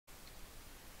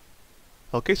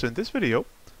Okay, so in this video,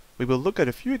 we will look at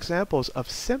a few examples of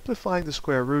simplifying the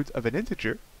square root of an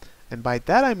integer, and by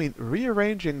that I mean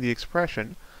rearranging the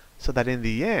expression so that in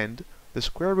the end, the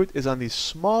square root is on the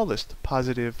smallest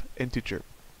positive integer.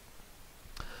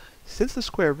 Since the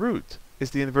square root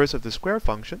is the inverse of the square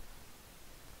function,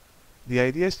 the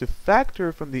idea is to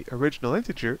factor from the original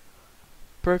integer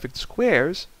perfect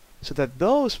squares so that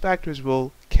those factors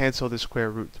will cancel the square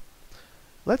root.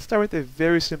 Let's start with a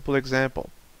very simple example.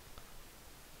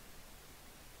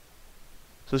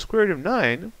 So square root of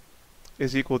 9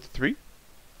 is equal to 3.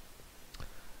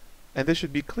 And this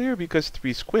should be clear because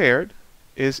 3 squared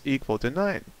is equal to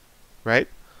 9, right?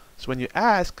 So when you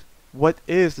ask, what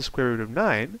is the square root of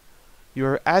 9? You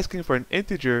are asking for an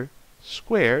integer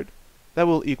squared that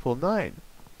will equal 9.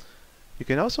 You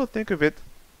can also think of it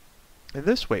in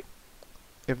this way.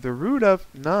 If the root of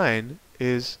 9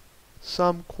 is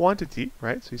some quantity,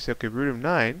 right? So you say, okay, root of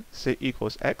 9, say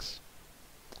equals x.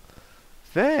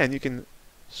 Then you can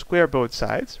square both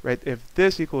sides, right? If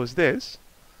this equals this,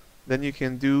 then you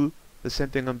can do the same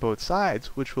thing on both sides,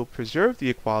 which will preserve the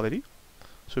equality.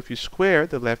 So if you square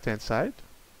the left-hand side,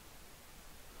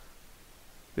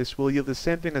 this will yield the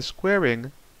same thing as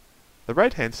squaring the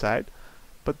right-hand side,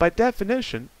 but by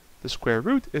definition, the square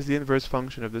root is the inverse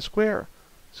function of the square.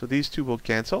 So these two will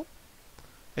cancel,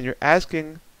 and you're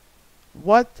asking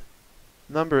what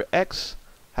number x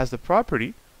has the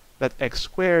property that x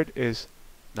squared is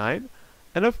 9,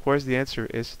 and of course the answer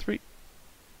is 3.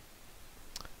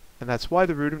 And that's why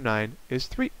the root of 9 is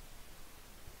 3.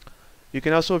 You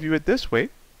can also view it this way.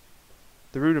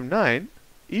 The root of 9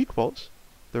 equals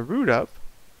the root of,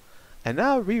 and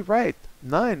now rewrite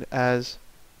 9 as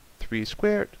 3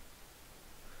 squared.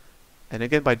 And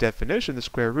again, by definition, the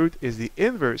square root is the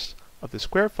inverse of the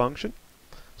square function.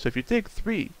 So if you take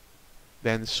 3,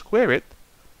 then square it,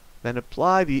 then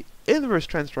apply the inverse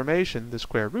transformation, the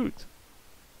square root,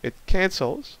 it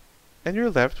cancels, and you're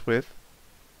left with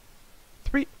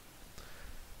 3.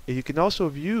 You can also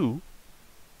view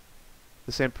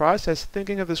the same process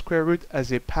thinking of the square root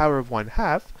as a power of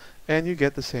 1/2, and you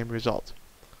get the same result.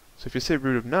 So if you say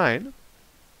root of 9,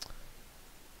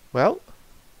 well,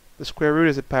 the square root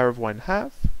is a power of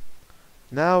 1/2.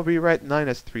 Now rewrite 9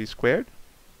 as 3 squared.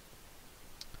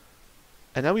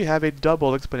 And now we have a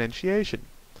double exponentiation.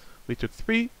 We took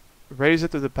 3, raised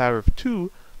it to the power of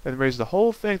 2, then raised the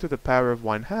whole thing to the power of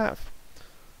 1/2.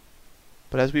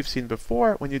 But as we've seen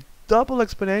before, when you double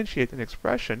exponentiate an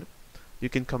expression, you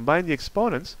can combine the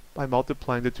exponents by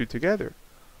multiplying the two together.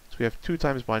 So we have 2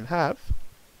 times 1/2,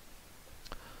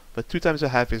 but 2 times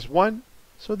 1/2 is 1,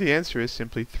 so the answer is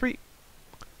simply 3.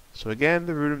 So again,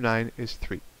 the root of 9 is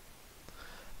 3.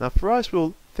 Now for us,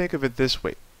 we'll think of it this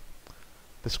way.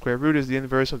 The square root is the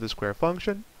inverse of the square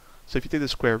function, so if you take the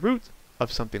square root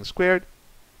of something squared,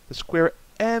 the square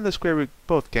and the square root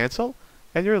both cancel,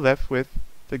 and you're left with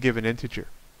the given integer.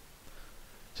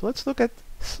 So let's look at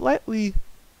slightly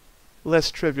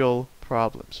less trivial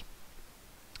problems.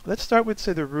 Let's start with,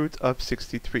 say, the root of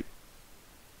 63.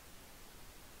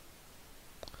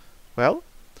 Well,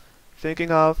 thinking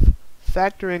of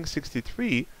factoring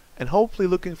 63 and hopefully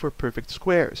looking for perfect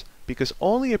squares, because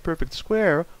only a perfect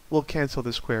square will cancel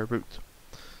the square root.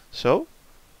 So,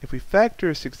 if we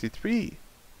factor 63,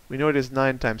 we know it is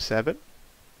 9 times 7,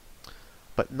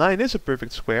 but 9 is a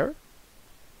perfect square,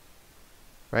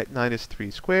 right? 9 is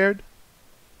 3 squared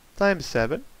times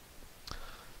 7.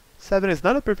 7 is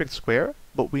not a perfect square,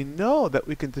 but we know that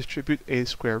we can distribute a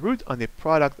square root on the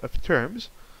product of terms.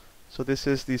 So this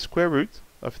is the square root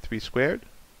of 3 squared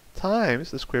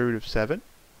times the square root of 7.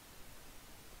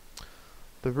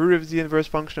 The root is the inverse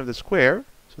function of the square,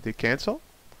 so they cancel.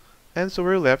 And so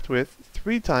we're left with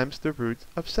 3 times the root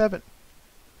of 7.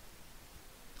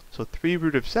 So 3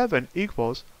 root of 7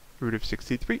 equals root of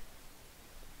 63.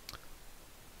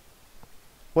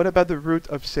 What about the root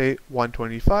of, say,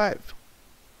 125?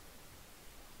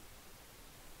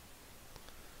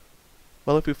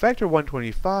 Well, if we factor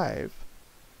 125,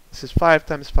 this is 5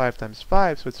 times 5 times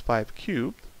 5, so it's 5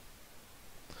 cubed.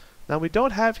 Now we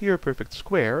don't have here a perfect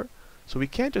square, so we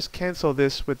can't just cancel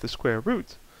this with the square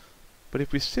root. But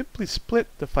if we simply split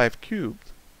the 5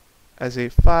 cubed as a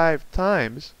 5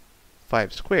 times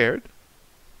 5 squared,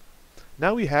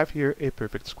 now we have here a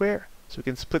perfect square. So we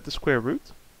can split the square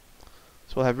root.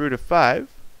 So we'll have root of 5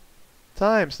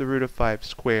 times the root of 5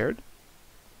 squared.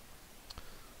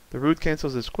 The root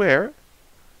cancels the square.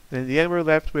 And in the end we're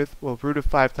left with, well, root of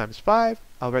 5 times 5.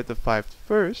 I'll write the 5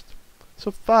 first.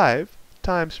 So 5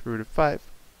 times root of 5.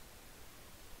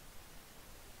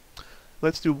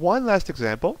 Let's do one last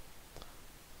example.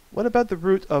 What about the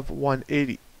root of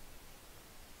 180?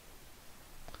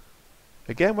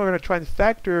 Again, we're going to try and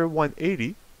factor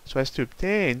 180 so as to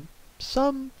obtain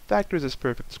some factors as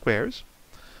perfect squares.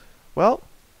 Well,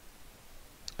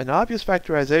 an obvious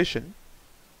factorization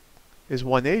is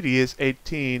 180 is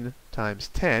 18 times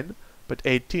 10, but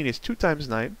 18 is 2 times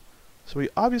 9, so we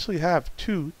obviously have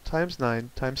 2 times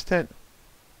 9 times 10.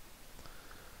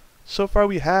 So far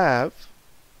we have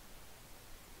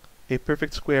a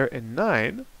perfect square in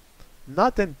 9,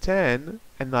 not in 10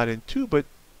 and not in 2, but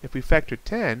if we factor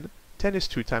 10, 10 is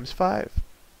 2 times 5.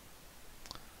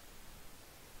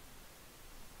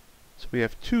 So we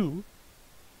have 2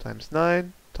 times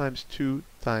 9 times 2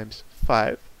 times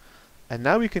 5. And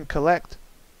now we can collect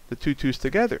the two 2's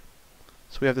together.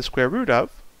 So we have the square root of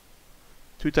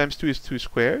 2 times 2 is 2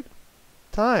 squared,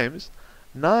 times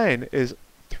 9 is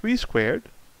 3 squared,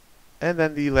 and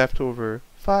then the leftover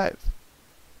 5.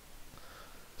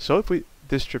 So if we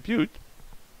distribute,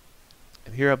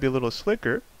 and here I'll be a little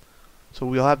slicker, so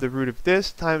we'll have the root of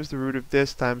this times the root of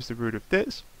this times the root of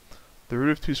this. The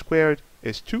root of 2 squared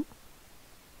is 2.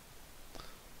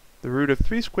 The root of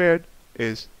 3 squared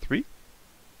is 3.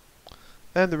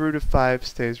 And the root of 5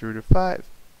 stays root of 5.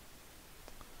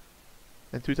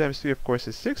 And 2 times 3, of course,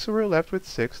 is 6, so we're left with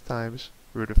 6 times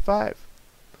root of 5.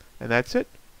 And that's it.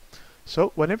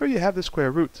 So whenever you have the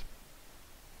square root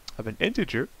of an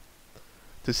integer,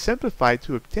 to simplify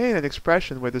to obtain an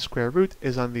expression where the square root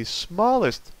is on the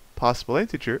smallest possible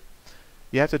integer,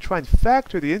 you have to try and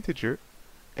factor the integer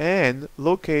and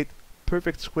locate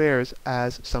perfect squares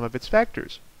as some of its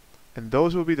factors. And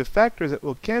those will be the factors that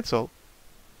will cancel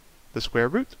the square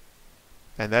root.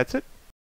 And that's it.